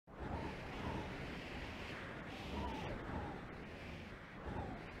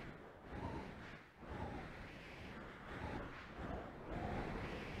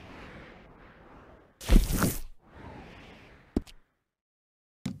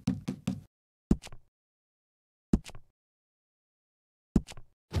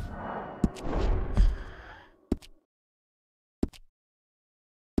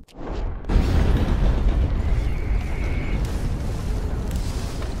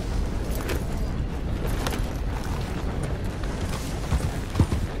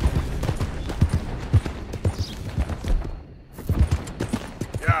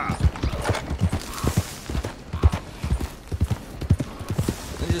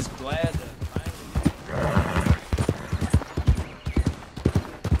just glad to find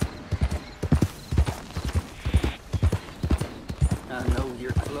I know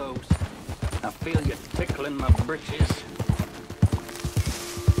you're close. I feel you tickling my britches.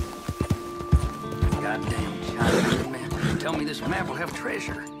 Goddamn Chinaman, man. Tell me this map will have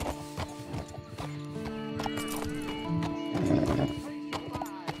treasure.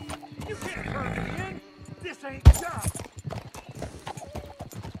 You can't hurt me in. This ain't done.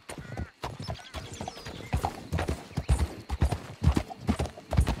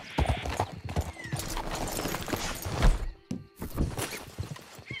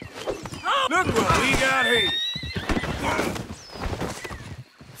 Look what we got here.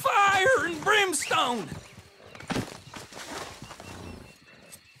 Fire and brimstone!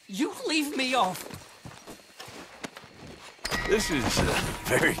 You leave me off. This is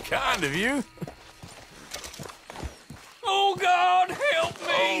very kind of you. Oh, God, help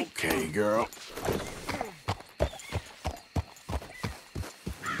me! Okay, girl.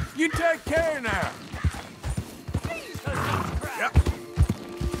 You take care now. Yep.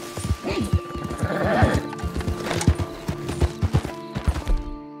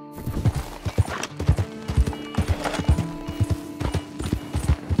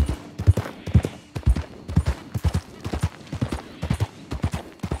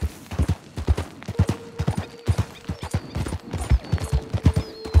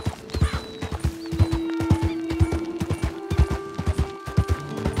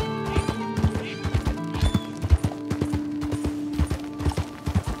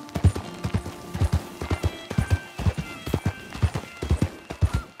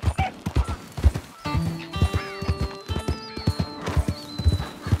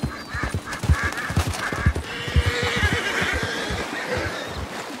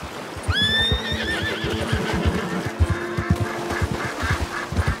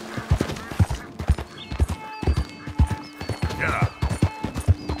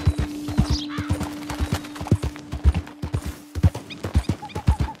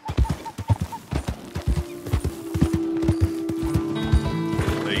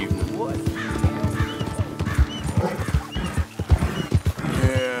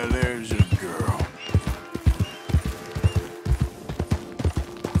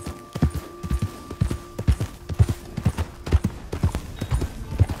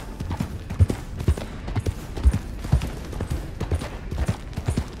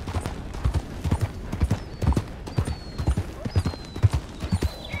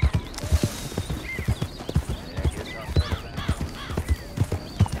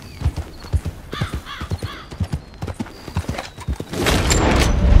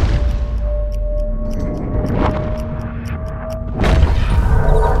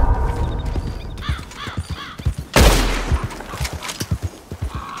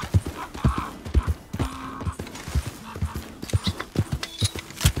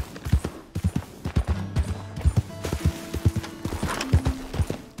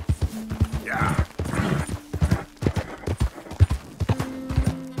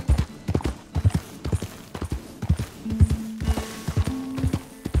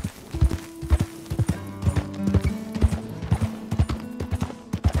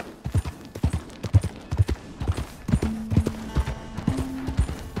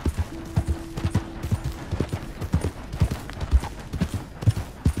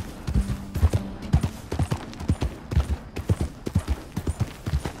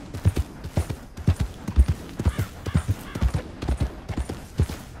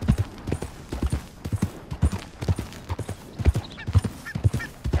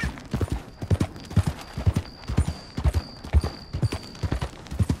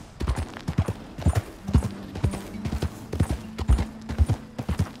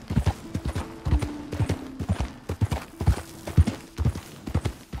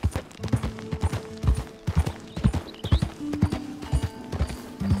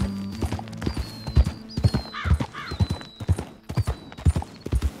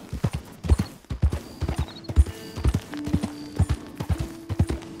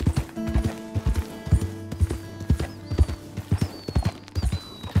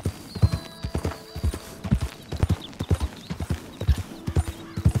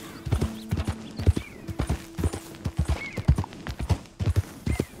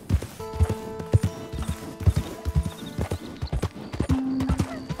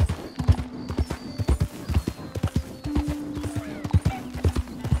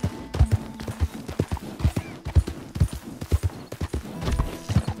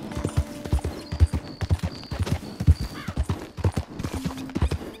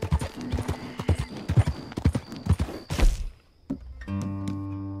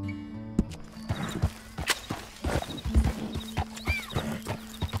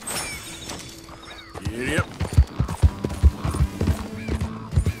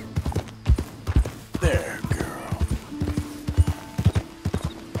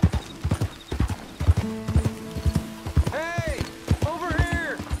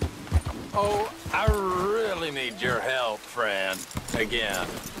 Oh, I really need your help, friend. Again.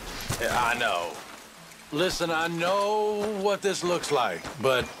 I know. Listen, I know what this looks like,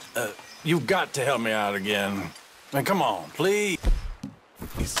 but you've got to help me out again. Man, come on, please.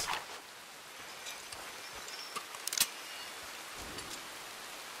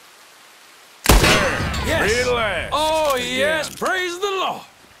 Yes. Relax. Oh, yes. Praise the Lord.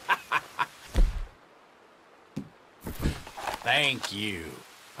 Thank you.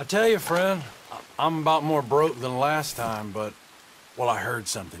 I tell you, friend, I'm about more broke than last time, but, well, I heard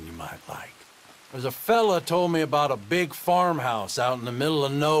something you might like. There's a fella told me about a big farmhouse out in the middle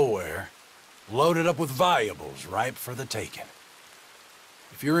of nowhere, loaded up with valuables ripe for the taking.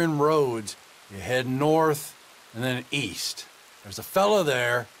 If you're in Rhodes, you head north and then east. There's a fella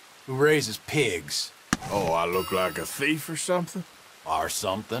there who raises pigs. Oh, I look like a thief or something? Or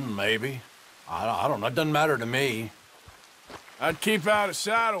something, maybe. I don't know. It doesn't matter to me. I'd keep out of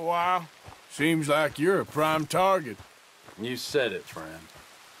sight a while. Seems like you're a prime target. You said it, friend.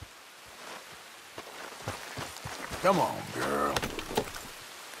 Come on, girl.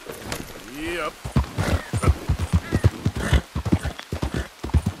 Yep.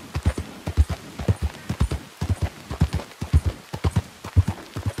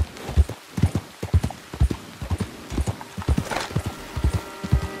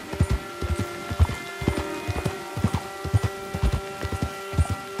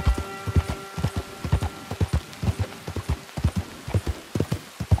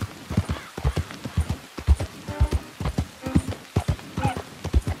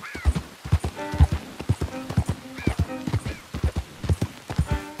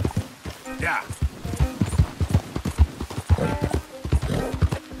 Yeah.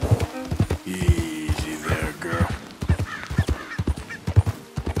 Easy there, girl.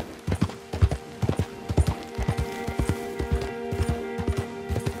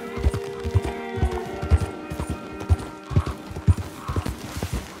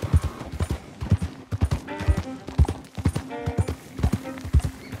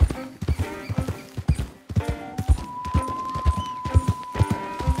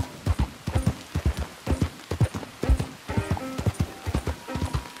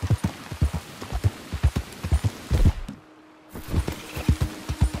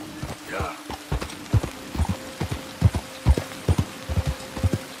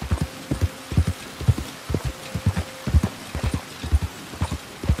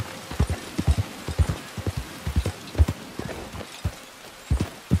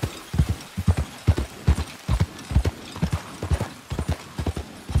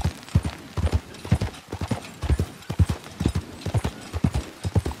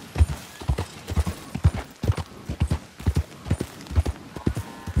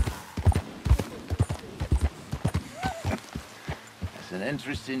 An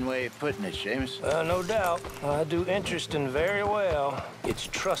interesting way of putting it, Seamus. No doubt. I do interesting very well. It's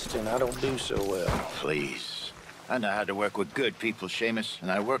trusting I don't do so well. Please. I know how to work with good people, Seamus,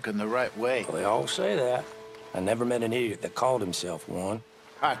 and I work in the right way. Well, they all say that. I never met an idiot that called himself one.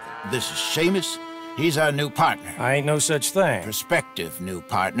 Arthur, this is Seamus. He's our new partner. I ain't no such thing. Prospective new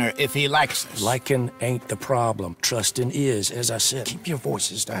partner, if he likes us. Liking ain't the problem. Trusting is. As I said, keep your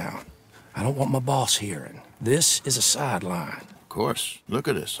voices down. I don't want my boss hearing. This is a sideline. Of course. Look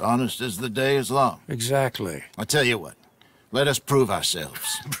at us. Honest as the day is long. Exactly. I'll tell you what. Let us prove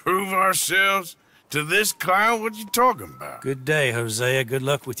ourselves. Prove ourselves? To this clown? What you talking about? Good day, Hosea. Good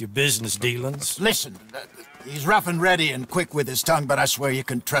luck with your business dealings. Listen, he's rough and ready and quick with his tongue, but I swear you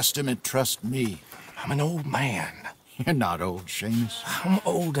can trust him and trust me. I'm an old man. You're not old, Seamus. I'm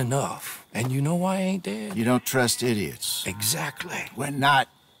old enough. And you know I ain't dead? You don't trust idiots. Exactly. We're not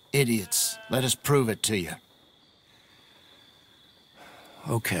idiots. Let us prove it to you.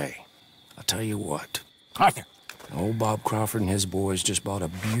 Okay. I'll tell you what. Arthur. Old Bob Crawford and his boys just bought a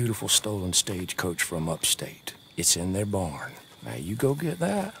beautiful stolen stagecoach from upstate. It's in their barn. Now you go get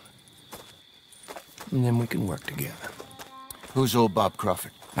that, and then we can work together. Who's old Bob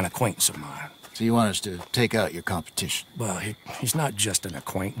Crawford? An acquaintance of mine. So you want us to take out your competition? Well, he's not just an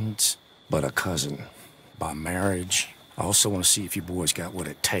acquaintance, but a cousin. By marriage. I also want to see if you boys got what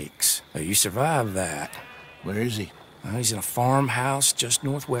it takes. Now, you survive that. Where is he? He's in a farmhouse just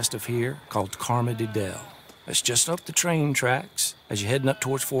northwest of here called Carmody Dell. It's just up the train tracks as you're heading up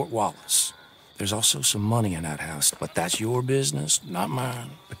towards Fort Wallace. There's also some money in that house, but that's your business, not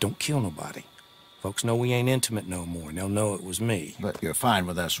mine. But don't kill nobody. Folks know we ain't intimate no more, and they'll know it was me. But you're fine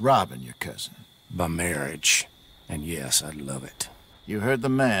with us robbing your cousin. By marriage. And yes, I'd love it. You heard the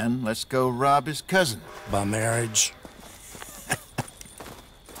man. Let's go rob his cousin. By marriage.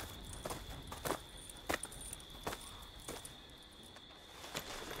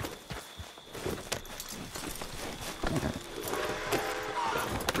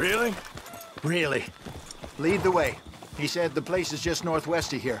 Really? Really. Lead the way. He said the place is just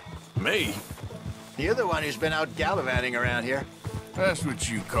northwest of here. Me? You're the one who's been out gallivanting around here. That's what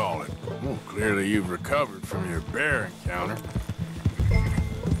you call it. Well, clearly you've recovered from your bear encounter.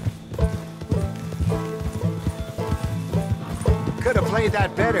 Could have played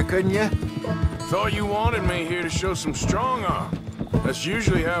that better, couldn't you? Thought you wanted me here to show some strong arm. That's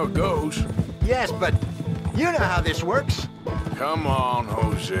usually how it goes. Yes, but you know how this works. Come on,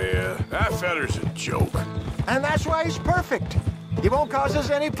 Hosea. That feller's a joke. And that's why he's perfect. He won't cause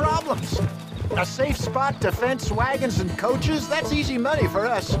us any problems. A safe spot to fence wagons and coaches, that's easy money for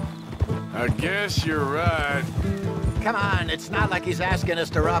us. I guess you're right. Come on, it's not like he's asking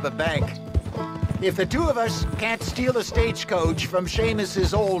us to rob a bank. If the two of us can't steal a stagecoach from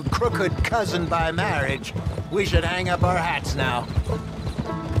Seamus's old crooked cousin by marriage, we should hang up our hats now.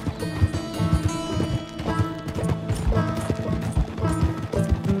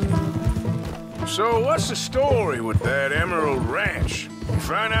 So what's the story with that Emerald Ranch? You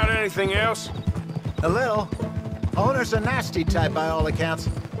find out anything else? A little. Owner's a nasty type by all accounts.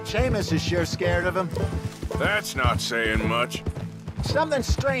 Seamus is sure scared of him. That's not saying much. Something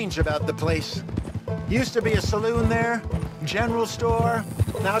strange about the place. Used to be a saloon there, general store.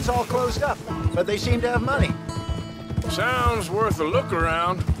 Now it's all closed up, but they seem to have money. Sounds worth a look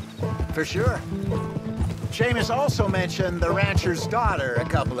around. For sure. Seamus also mentioned the rancher's daughter a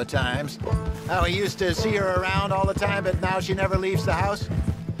couple of times. How he used to see her around all the time, but now she never leaves the house.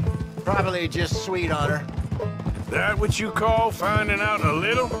 Probably just sweet on her. That what you call finding out a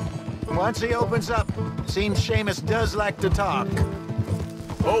little? Once he opens up, seems Seamus does like to talk.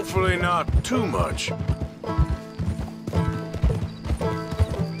 Hopefully not too much.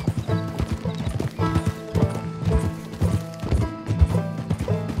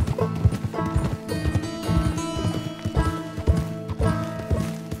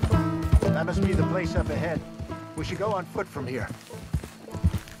 That must be the place up ahead. We should go on foot from here.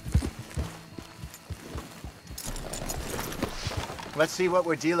 Let's see what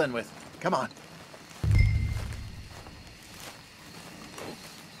we're dealing with. Come on.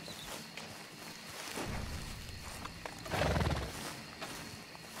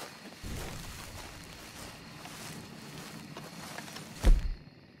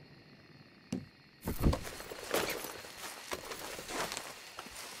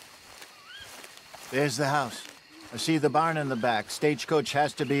 There's the house. I see the barn in the back. Stagecoach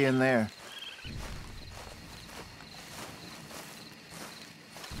has to be in there.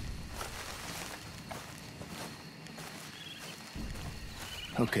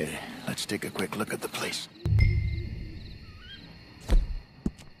 Okay, let's take a quick look at the place.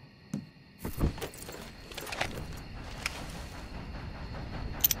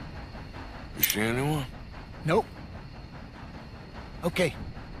 You see anyone? Nope. Okay.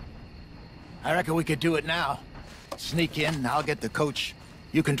 I reckon we could do it now. Sneak in, I'll get the coach.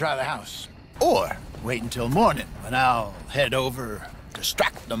 You can try the house. Or wait until morning, when I'll head over,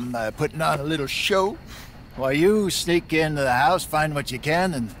 distract them by putting on a little show, while you sneak into the house, find what you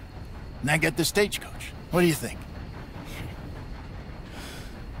can, and then get the stagecoach. What do you think?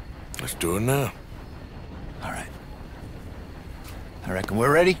 Let's do it now. All right. I reckon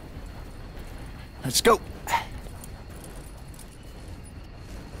we're ready. Let's go.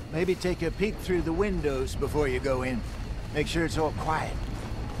 Maybe take a peek through the windows before you go in. Make sure it's all quiet.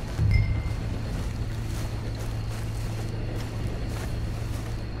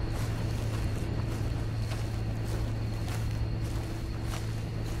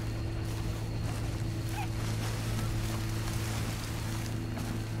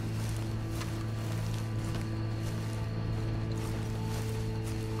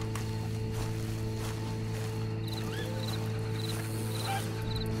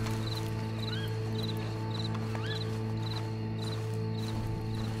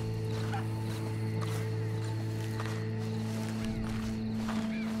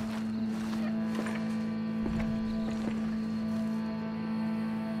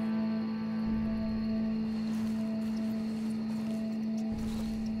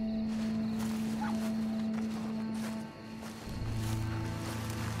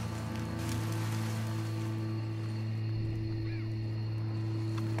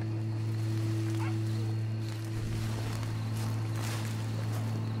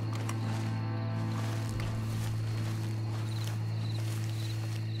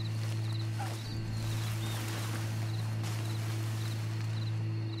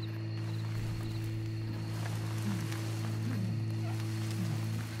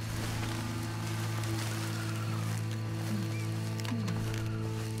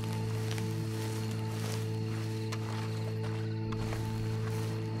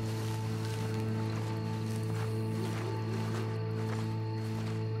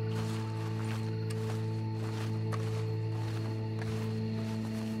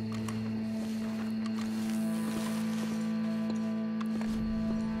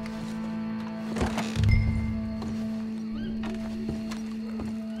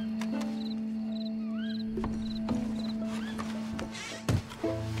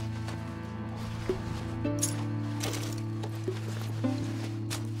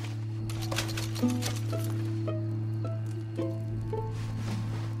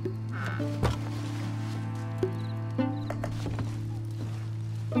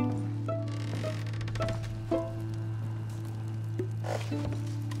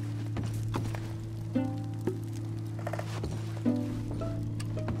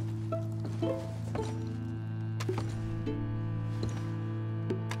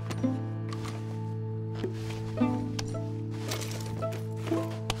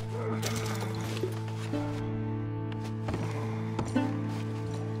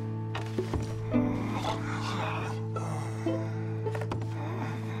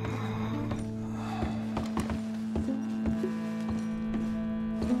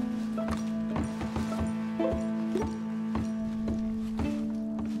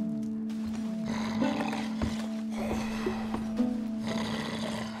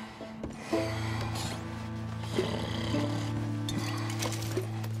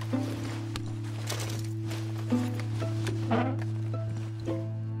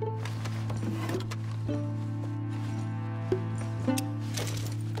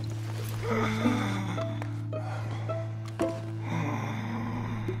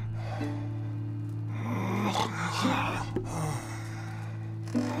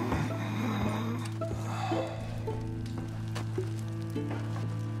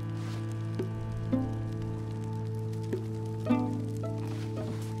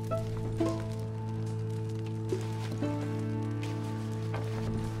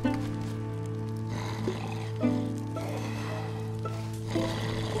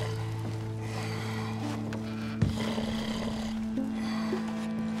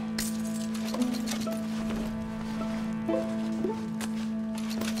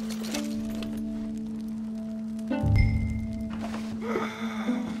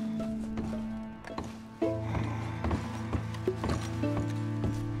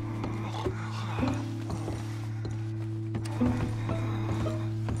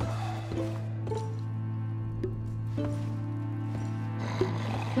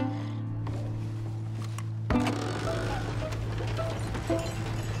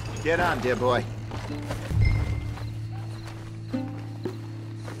 Get on, dear boy.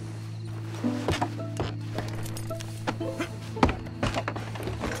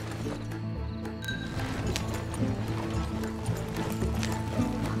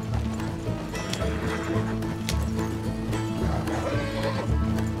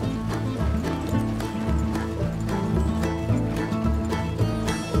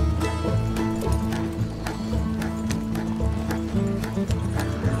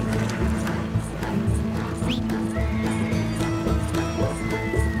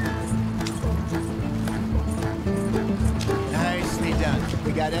 Nicely done.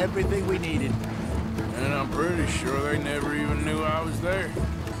 We got everything we needed. And I'm pretty sure they never even knew I was there.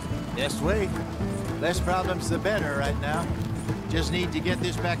 Just wait. Less problems the better right now. Just need to get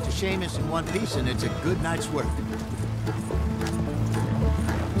this back to Seamus in one piece and it's a good night's work.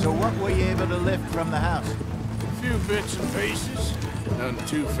 So what were you able to lift from the house? A few bits and pieces. Nothing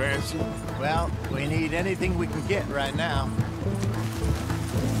too fancy. Well, we need anything we can get right now.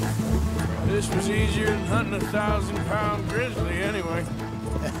 This was easier than hunting a 1,000-pound grizzly anyway.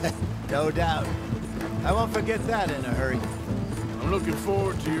 No doubt. I won't forget that in a hurry. I'm looking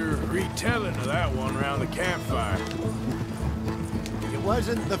forward to your retelling of that one around the campfire. It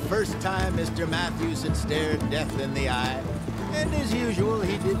wasn't the first time Mr. Matthews had stared death in the eye. And as usual,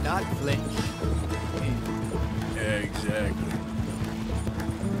 he did not flinch. Yeah, exactly.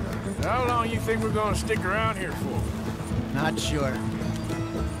 How long you think we're gonna stick around here for? Not sure.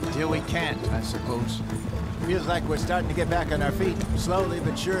 Till we can't, I suppose. Feels like we're starting to get back on our feet, slowly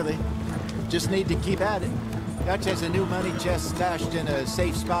but surely. Just need to keep at it. Dutch has a new money chest stashed in a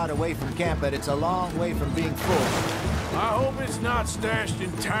safe spot away from camp, but it's a long way from being full. I hope it's not stashed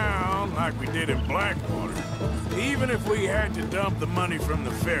in town like we did in Blackwater. Even if we had to dump the money from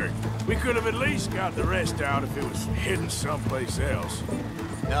the ferry, we could have at least got the rest out if it was hidden someplace else.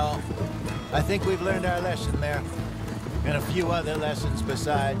 No, I think we've learned our lesson there. And a few other lessons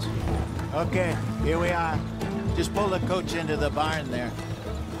besides. Okay, here we are. Just pull the coach into the barn there.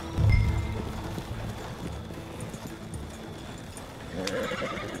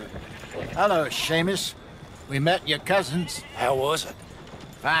 Hello, Seamus. We met your cousins. How was it?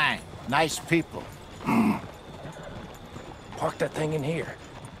 Fine. Nice people. Park that thing in here.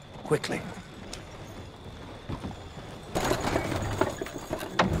 Quickly.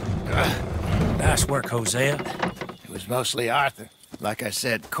 Nice work, Hosea. It was mostly Arthur. Like I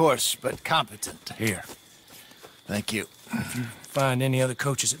said, coarse but competent. Here. Thank you. Find any other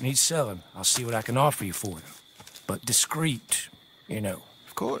coaches that need selling. I'll see what I can offer you for them. But discreet, you know.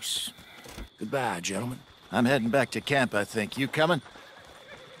 Of course. Goodbye, gentlemen. I'm heading back to camp, I think. You coming?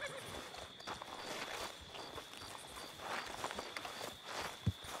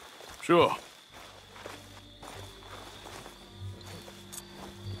 Sure.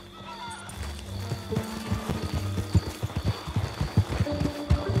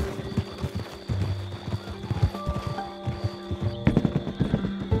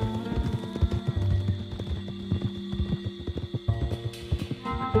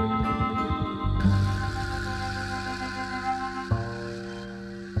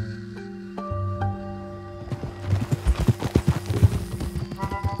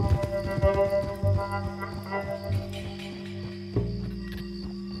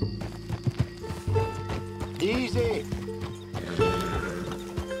 Easy.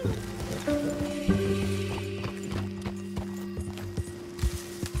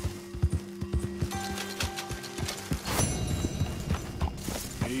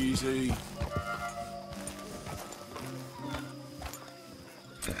 Easy.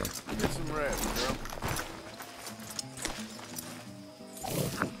 Get some rest, girl.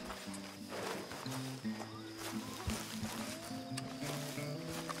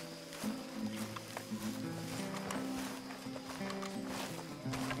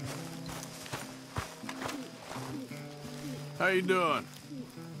 How you doing?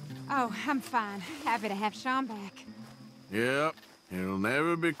 Oh, I'm fine. Happy to have Sean back. Yep. It'll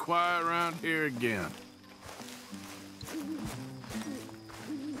never be quiet around here again.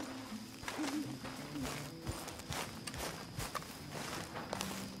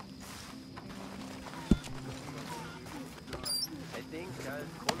 I think I'll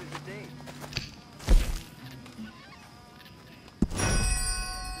call it a day.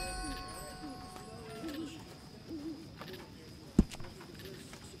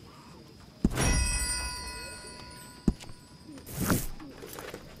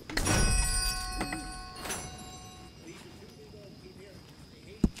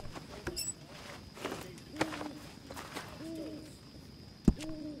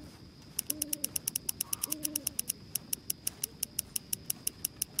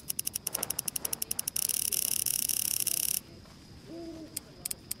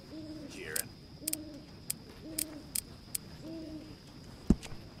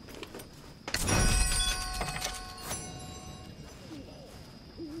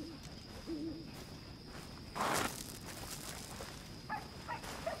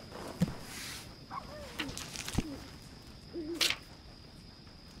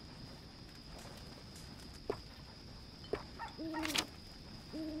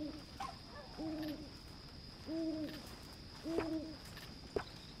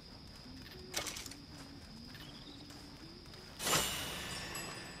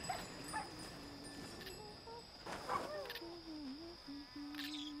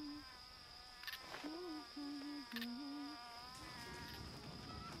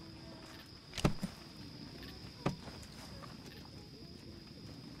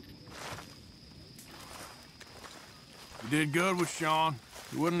 did good with Sean.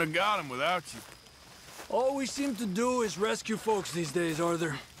 You wouldn't have got him without you. All we seem to do is rescue folks these days,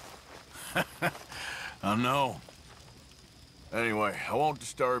 Arthur. I know. Anyway, I won't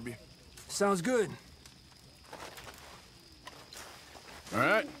disturb you. Sounds good. All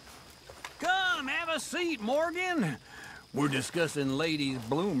right? Come, have a seat, Morgan. We're discussing ladies'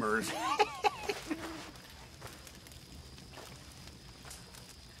 bloomers.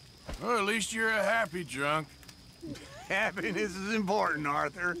 Well, at least you're a happy drunk. Happiness is important,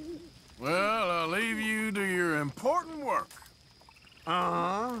 Arthur. Well, I'll leave you to your important work.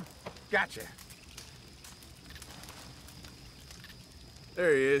 Uh-huh. Gotcha.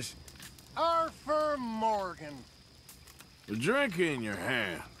 There he is. Arthur Morgan. The drink in your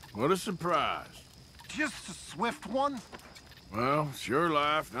hand. What a surprise. Just a swift one? Well, it's your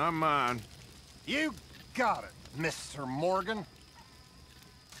life, not mine. You got it, Mr. Morgan.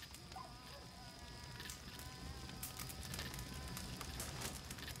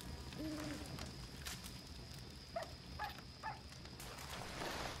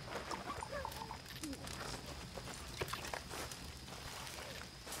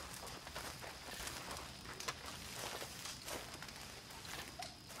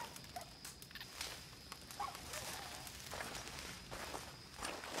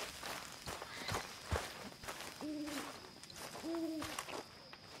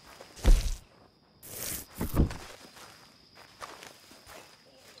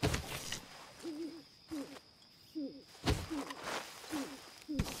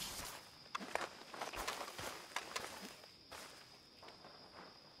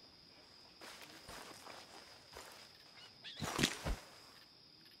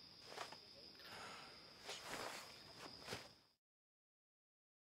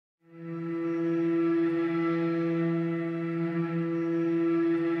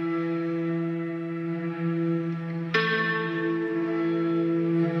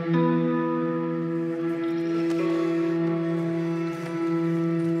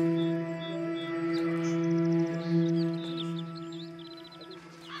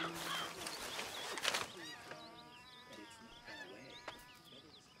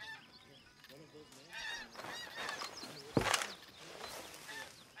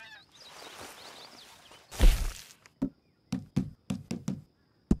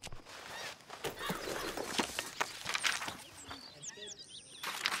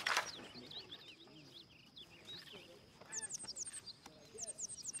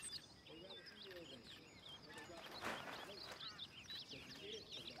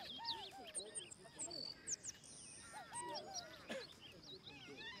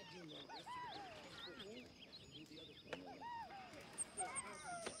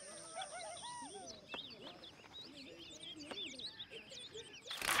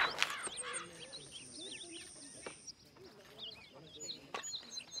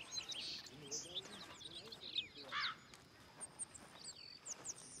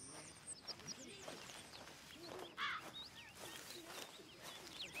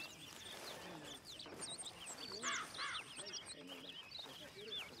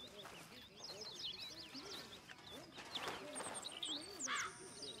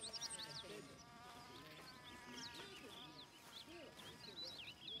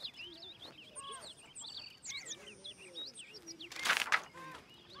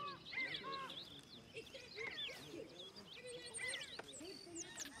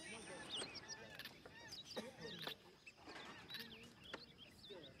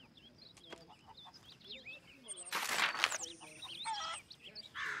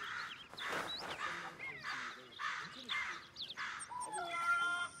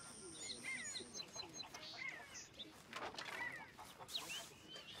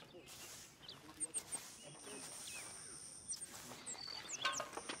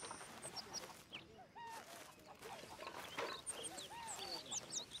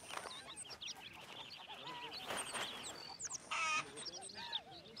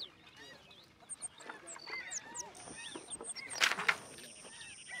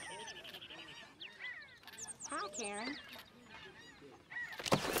 Karen.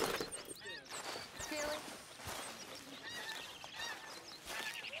 Billy.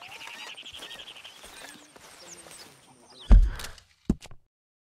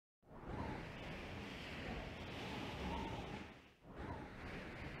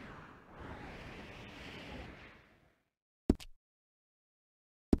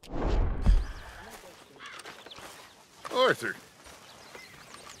 Arthur.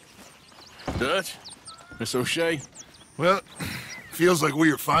 Dutch? Miss O'Shea? Well, feels like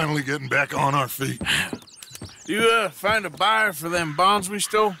we are finally getting back on our feet. You, find a buyer for them bonds we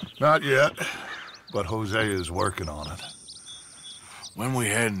stole? Not yet, but Hosea is working on it. When we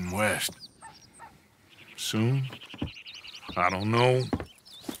heading west? Soon? I don't know.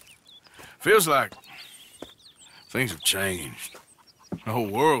 Feels like things have changed. The whole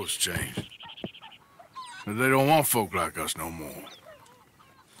world's changed. But they don't want folk like us no more.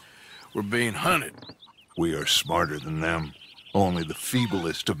 We're being hunted. We are smarter than them. Only the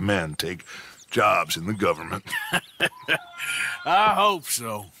feeblest of men take jobs in the government. I hope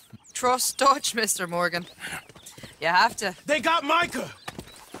so. Trust Dutch, Mr. Morgan. You have to. They got Micah!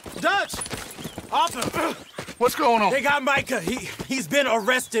 Dutch! Arthur! What's going on? They got Micah. He's been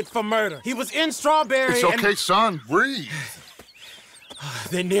arrested for murder. He was in Strawberry. It's okay, son. Breathe.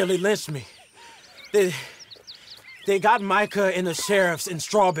 They nearly lynched me. They got Micah and the sheriffs in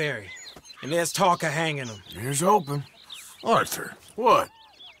Strawberry. And there's talk of hanging him. Here's hoping. Arthur. What?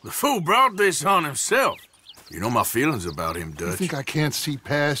 The fool brought this on himself. You know my feelings about him, Dutch. You think I can't see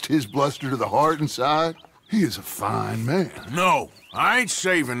past his bluster to the heart inside? He is a fine man. No, I ain't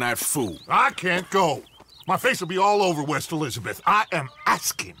saving that fool. I can't go. My face will be all over West Elizabeth. I am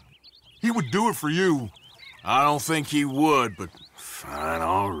asking. He would do it for you. I don't think he would, but fine,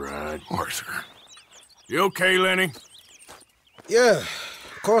 all right. Arthur. You okay, Lenny? Yeah,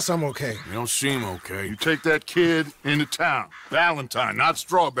 of course I'm okay. You don't seem okay. You take that kid into town. Valentine, not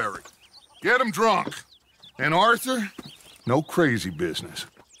Strawberry. Get him drunk. And Arthur, no crazy business.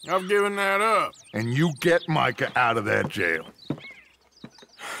 I've given that up. And you get Micah out of that jail.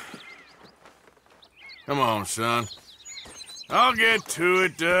 Come on, son. I'll get to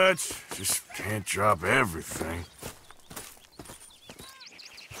it, Dutch. Just can't drop everything.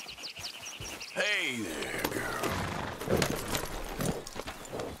 Hey there, girl.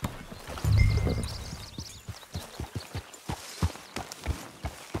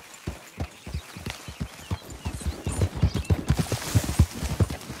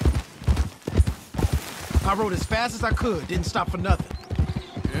 I rode as fast as I could, didn't stop for nothing.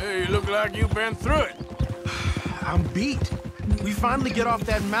 Yeah, you look like you've been through it. I'm beat. We finally get off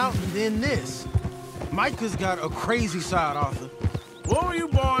that mountain, then this. Micah's got a crazy side, Arthur. What were you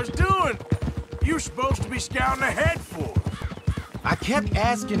boys doing? You were supposed to be scouting ahead for us. I kept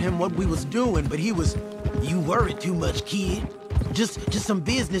asking him what we was doing, but he was, "You worry too much, kid. Just some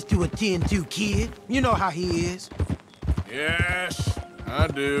business to attend to, kid." You know how he is. Yes, I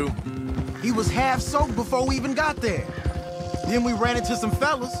do. He was half soaked before we even got there. Then we ran into some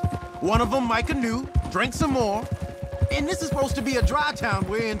fellas. One of them Micah knew, drank some more. And this is supposed to be a dry town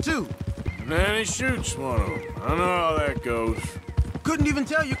we're in, too. And then he shoots one of them. I know how that goes. Couldn't even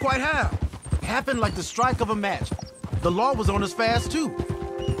tell you quite how. Happened like the strike of a match. The law was on us fast, too.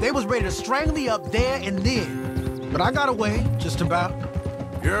 They was ready to strangle me up there and then. But I got away, just about.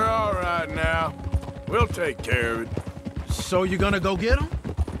 You're all right now. We'll take care of it. So you gonna go get him?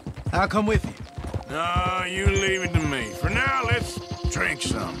 I'll come with you. No, you leave it to me. For now, let's drink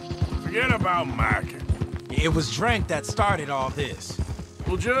some. Forget about Micah. It was drink that started all this.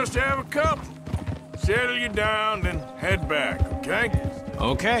 We'll just have a couple. Settle you down, then head back, okay?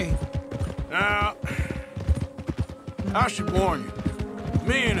 Okay. Now, I should warn you.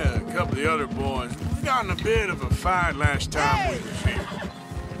 Me and a couple of the other boys, we got in a bit of a fight last time we was here.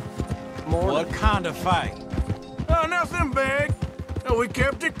 What kind of fight? Oh, nothing big. No, we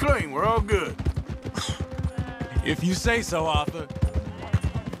kept it clean. We're all good. If you say so, Arthur.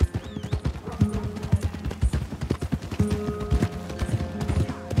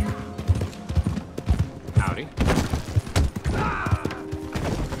 Howdy.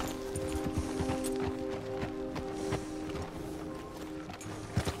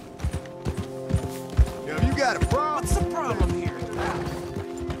 Have you got a problem? What's the problem here?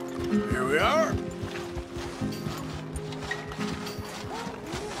 Here we are.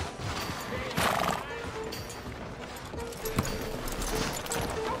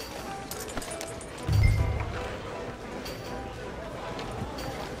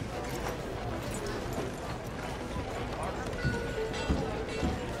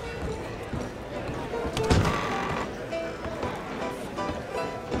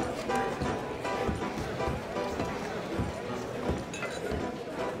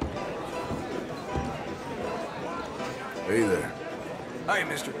 Hey there. Hi,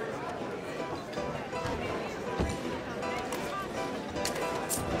 mister.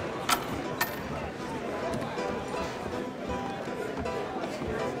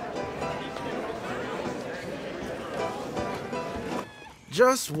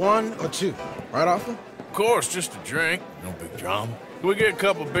 Just one or two, right, Arthur? Of course, just a drink. No big drama. Can we get a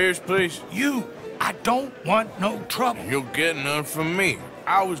couple beers, please? I don't want no trouble. You'll get none from me.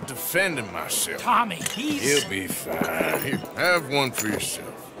 I was defending myself. Tommy, he's... He'll be fine. Here, have one for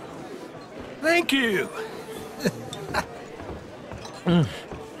yourself. Thank you.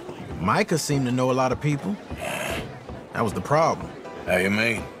 Micah seemed to know a lot of people. That was the problem. How you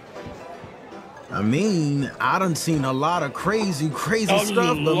mean? I mean, I done seen a lot of crazy stuff, but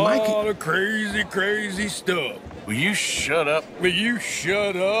A Micah... lot of crazy stuff. Will you shut up? Will you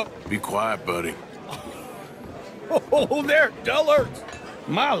shut up? Be quiet, buddy. Oh, they're dullards.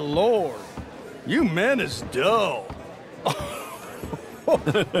 My lord. You men is dull.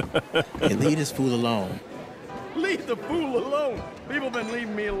 Hey, leave this fool alone. Leave the fool alone. People been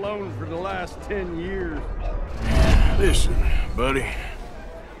leaving me alone for the last 10 years. Listen, buddy.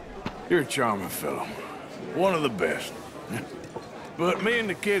 You're a charming fellow. One of the best. But me and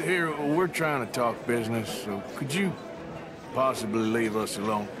the kid here, we're trying to talk business, so could you possibly leave us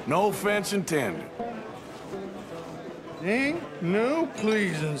alone? No offense intended. Ain't no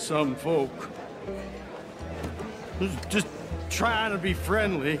pleasing some folk. Just trying to be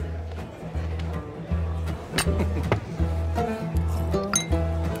friendly.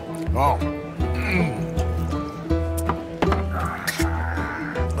 Oh.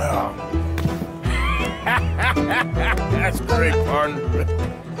 That's great, partner.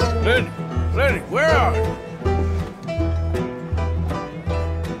 Lenny, where are you?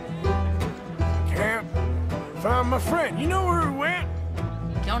 Camp. Found my friend. You know where he went?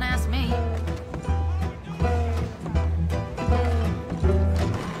 Don't ask me.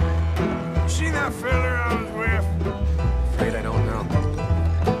 See that fella I was with? Afraid I don't know.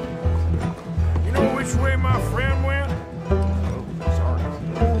 You know which way my friend went? Oh, sorry.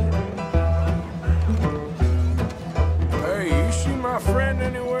 Hey, you see my friend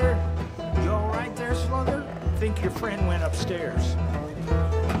anywhere? You all right there, Slugger? Think your friend went upstairs.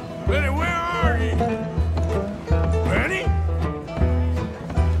 Lenny, where are you? Lenny?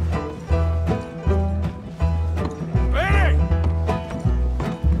 Lenny!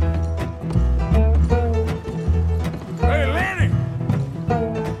 Hey, Lenny!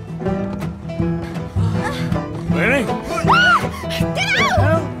 Lenny? Get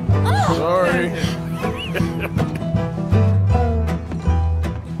out! Sorry.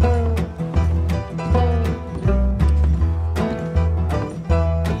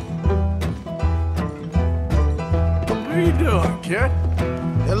 What are you doing, kid?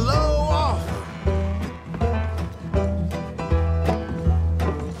 Hello, Arthur.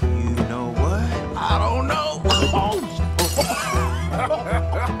 You know what? I don't know.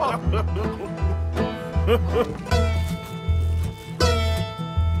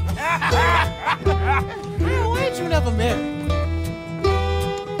 Man, why ain't you never married?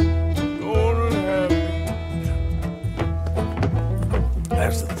 Gonna have me.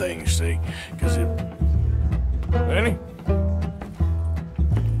 That's the thing, you see, because it... Lenny?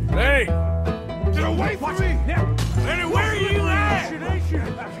 Lenny! Get away from me! Lenny, where are you at?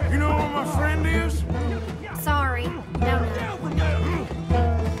 You know where my friend is? Sorry. No.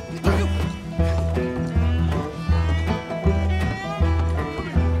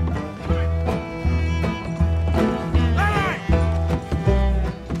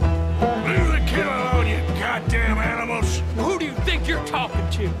 Leave the kid alone, you goddamn animals! Who do you think you're talking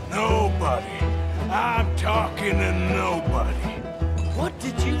to? Nobody. I'm talking to nobody. What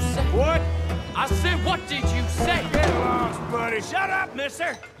did you say? What? I said, what did you say? Get lost, buddy. Shut up,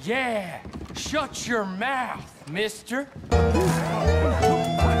 mister! Yeah, shut your mouth, mister.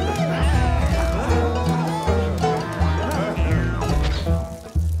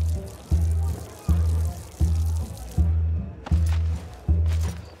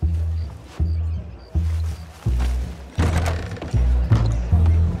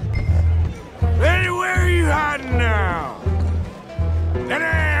 Lenny, where are you hiding now?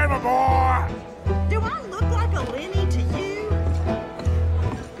 Lenny, my boy! Do I look like a Lenny to you?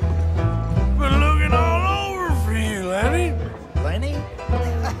 Been looking all over for you, Lenny. Lenny?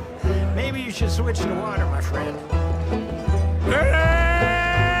 Maybe you should switch to water, my friend. Lenny!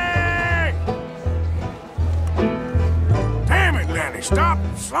 Damn it, Lenny, stop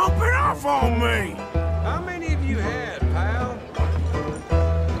slumping off on me! How many of you had, pal?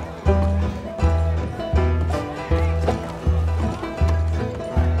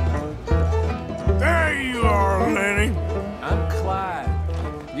 There you are, Lenny. I'm Clyde.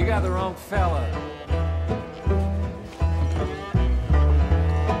 You got the wrong fella.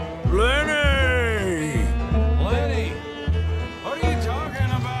 Lenny! Lenny, what are you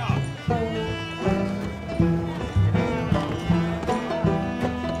talking about?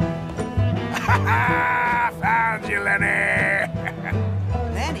 Found you, Lenny!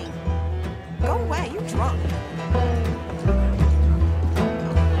 Lenny, go away, you're drunk.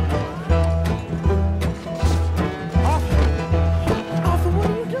 Arthur, what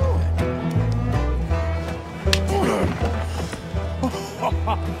are you doing?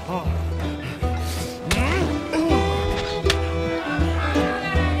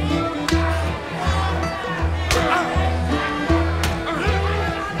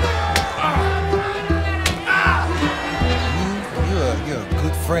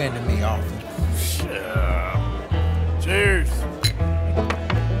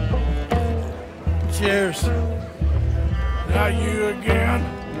 Cheers. Not you again?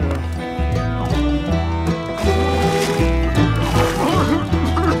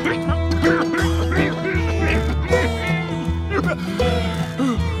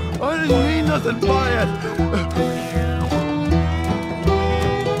 I didn't mean nothing by it.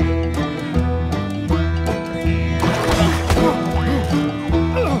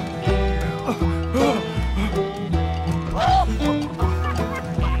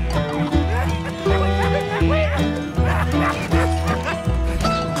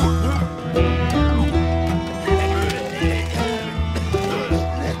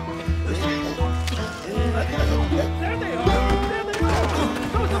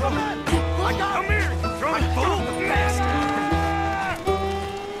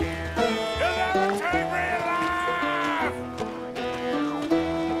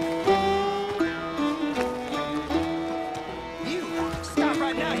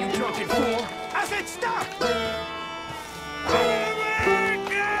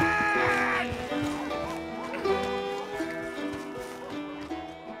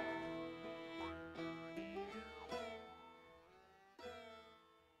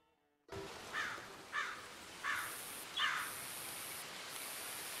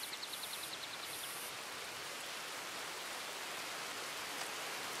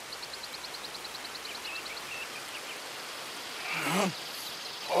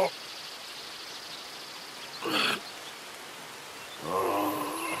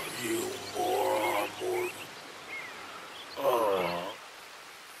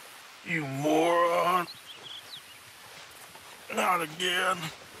 You moron. Not again.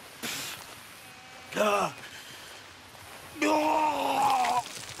 God.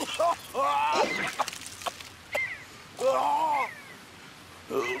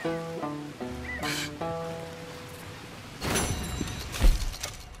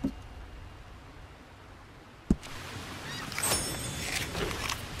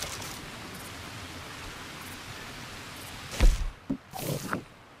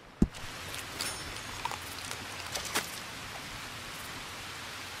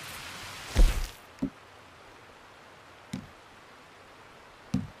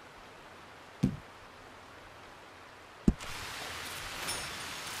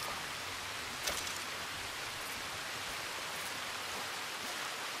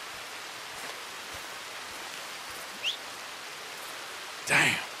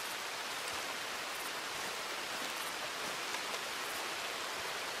 Damn.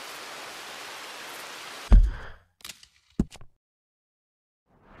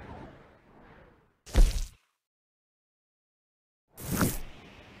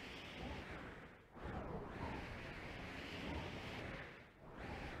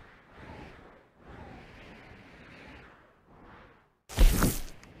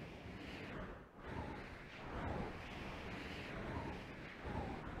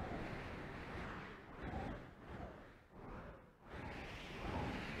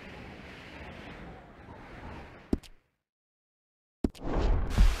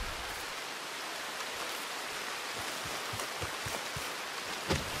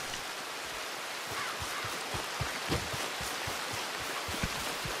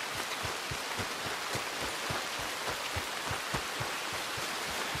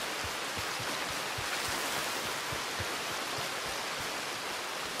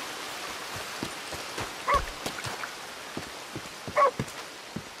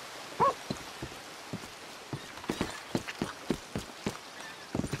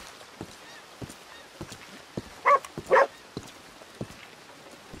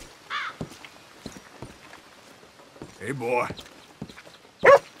 Hey, boy.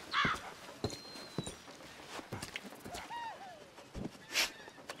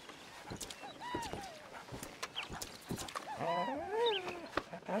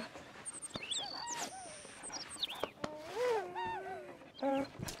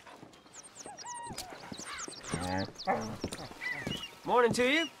 Morning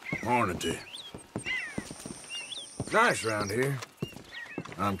to you. Morning to you. Nice round here.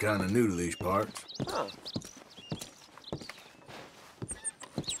 I'm kind of new to these parts. Huh.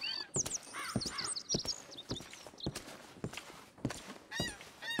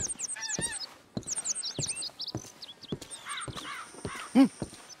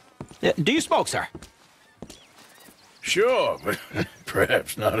 Do you smoke, sir? Sure, but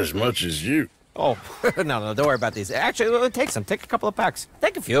perhaps not as much as you. Oh, no, don't worry about these. Actually, take some. Take a couple of packs.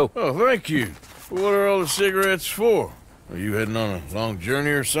 Take a few. Oh, thank you. What are all the cigarettes for? Are you heading on a long journey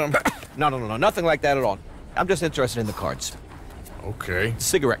or something? No, nothing like that at all. I'm just interested in the cards. Okay.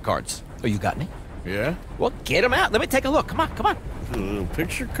 Cigarette cards. Oh, you got any? Yeah? Well, get them out. Let me take a look. Come on. A little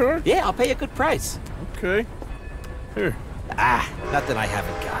picture card? Yeah, I'll pay you a good price. Okay. Here. Nothing I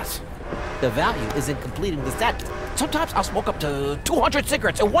haven't got. The value is in completing the set. Sometimes I'll smoke up to 200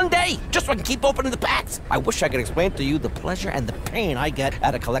 cigarettes in one day, just so I can keep opening the packs. I wish I could explain to you the pleasure and the pain I get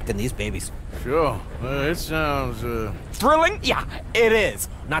out of collecting these babies. Sure. It sounds, Thrilling? Yeah, it is.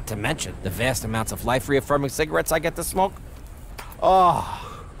 Not to mention the vast amounts of life-reaffirming cigarettes I get to smoke.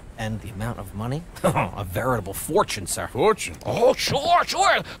 Oh, and the amount of money? A veritable fortune, sir. Fortune? Oh, sure.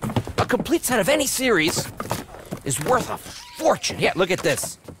 A complete set of any series is worth a fortune. Yeah, look at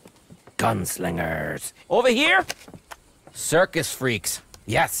this. Gunslingers. Over here, circus freaks.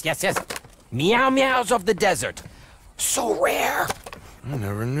 Yes. Meow meows of the desert. So rare. I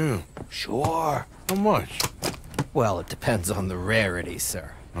never knew. Sure. How much? Well, it depends on the rarity,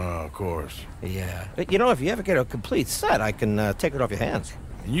 sir. Oh, of course. Yeah. You know, if you ever get a complete set, I can take it off your hands.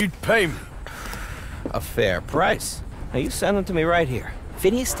 And you'd pay me? A fair price. Now, you send them to me right here.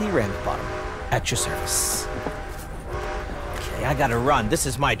 Phineas T. Ramsbottom, at your service. Okay, I gotta run. This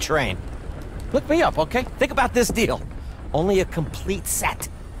is my train. Look me up, okay? Think about this deal. Only a complete set.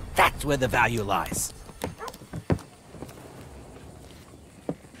 That's where the value lies.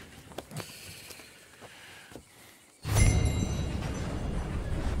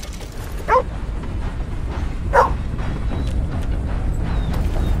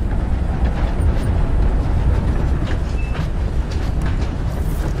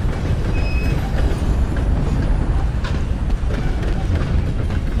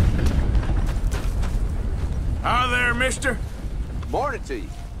 Hi there, mister. Morning to you.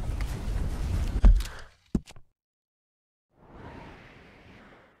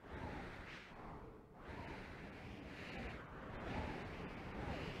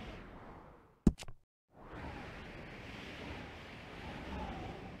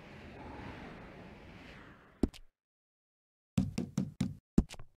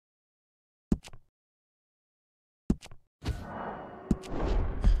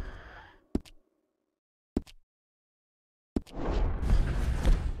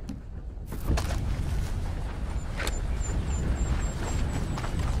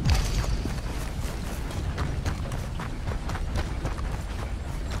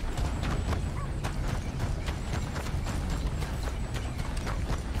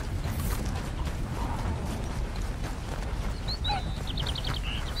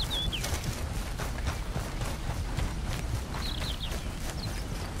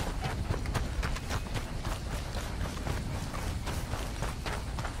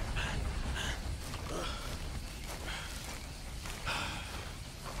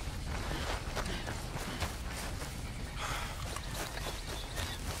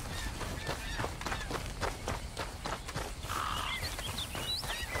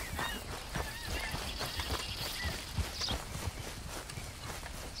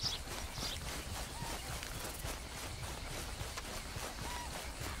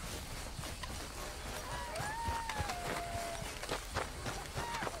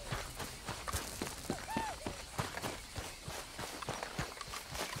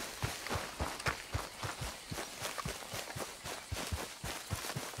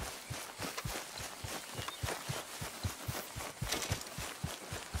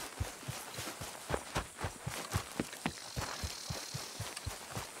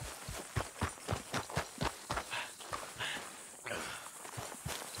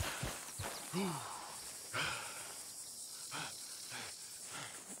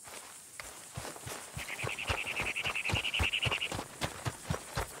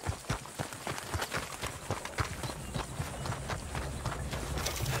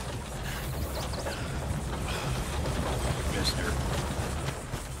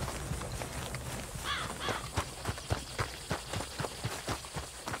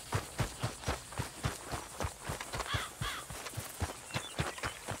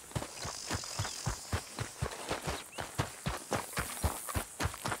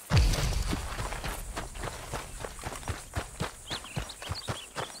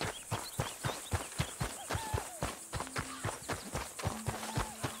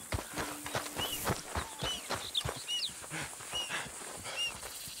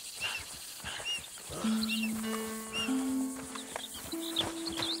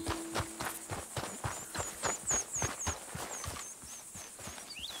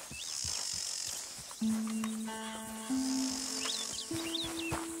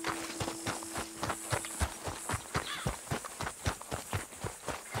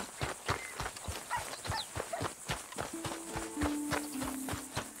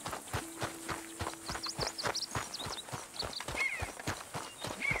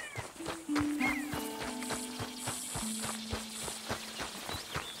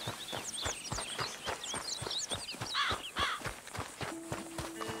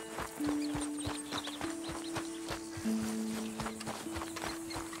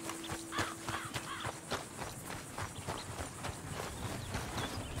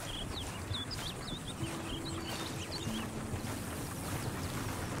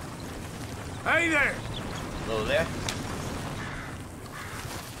 Hey there! Hello there.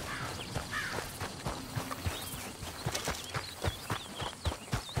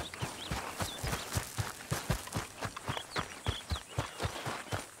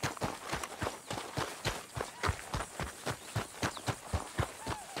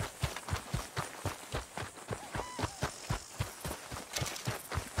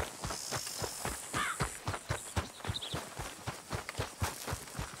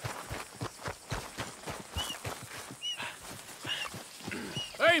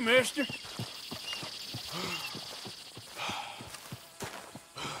 Hey, mister.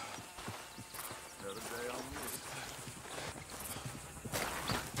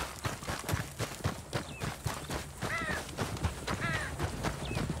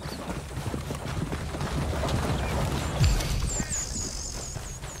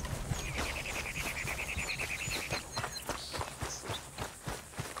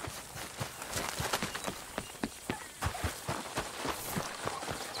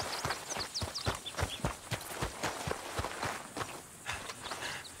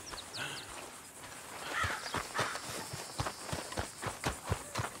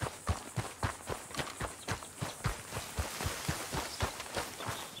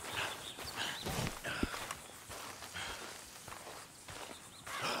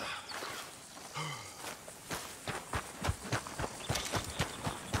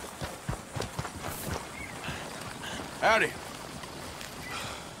 Howdy.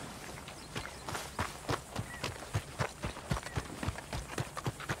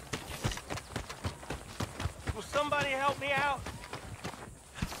 Will somebody help me out?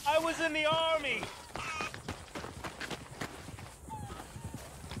 I was in the army.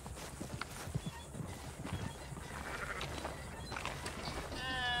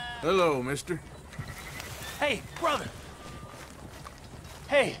 Hello, mister. Hey, brother.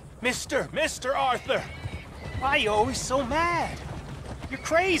 Hey, Mr. Arthur. Why are you always so mad? You're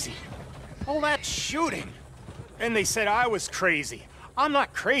crazy. All that shooting. And they said I was crazy. I'm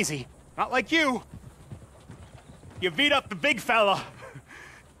not crazy. Not like you. You beat up the big fella.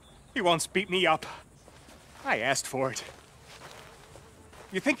 He once beat me up. I asked for it.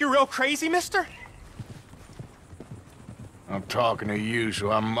 You think you're real crazy, mister? I'm talking to you,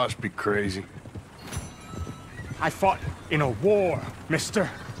 so I must be crazy. I fought in a war, mister.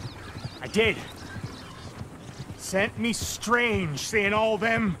 I did. Sent me strange seeing all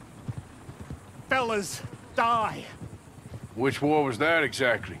them fellas die. Which war was that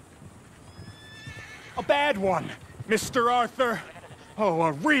exactly? A bad one, Mr. Arthur. Oh,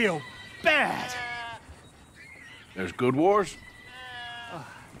 a real bad. There's good wars?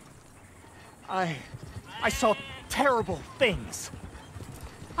 I saw terrible things.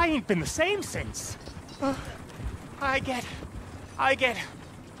 I ain't been the same since. I get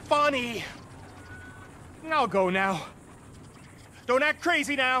funny. I'll go now. Don't act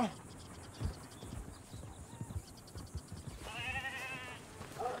crazy now.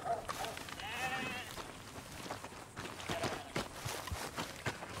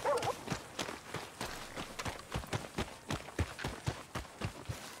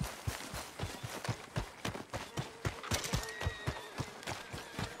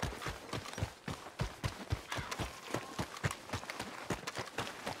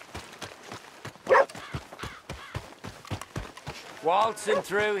 Waltzing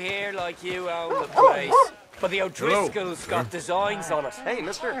through here like you own the place. But the O'Driscolls got designs on it. Hey,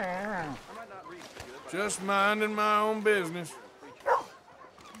 mister. Just minding my own business.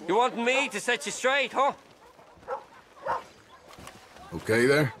 You want me to set you straight, huh? Okay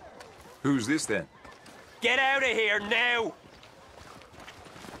there? Who's this then? Get out of here now!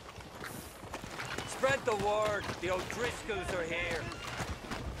 Spread the word. The O'Driscolls are here.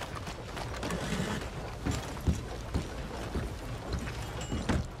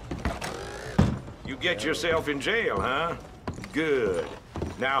 You get yourself in jail, huh? Good.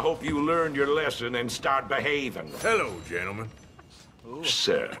 Now I hope you learned your lesson and start behaving. Hello, gentlemen.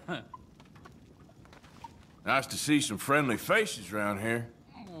 Sir. Nice to see some friendly faces around here.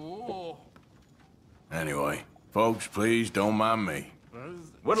 Anyway, folks, please don't mind me.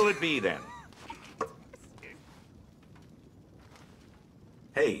 What'll it be then?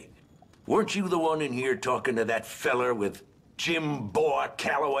 Hey, weren't you the one in here talking to that feller with Jim Boy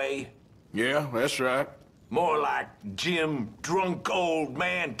Calloway? Yeah, that's right. More like Jim Drunk Old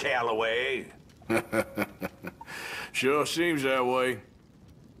Man Calloway. Sure seems that way.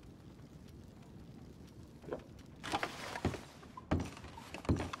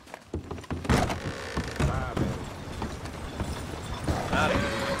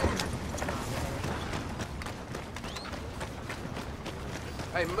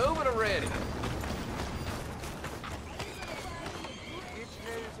 Hey, move it already.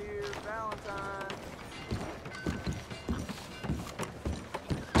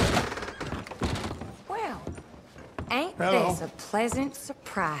 ain't Hello. this a pleasant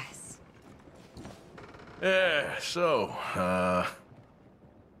surprise? Yeah, so, how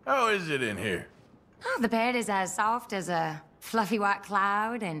is it in here? Oh, the bed is as soft as a fluffy white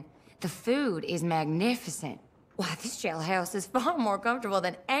cloud, and the food is magnificent. Why, this jailhouse is far more comfortable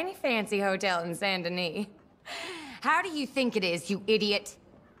than any fancy hotel in Saint Denis. How do you think it is, you idiot?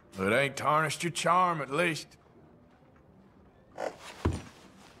 It ain't tarnished your charm, at least.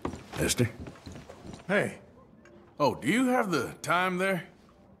 Mister? Hey. Oh, do you have the time there?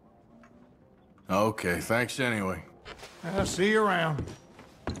 Okay, thanks anyway. I'll see you around.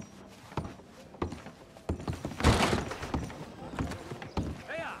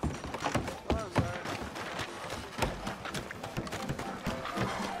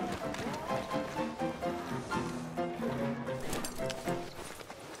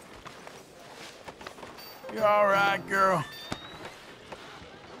 You all right, girl?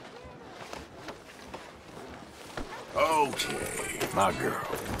 Okay, my girl.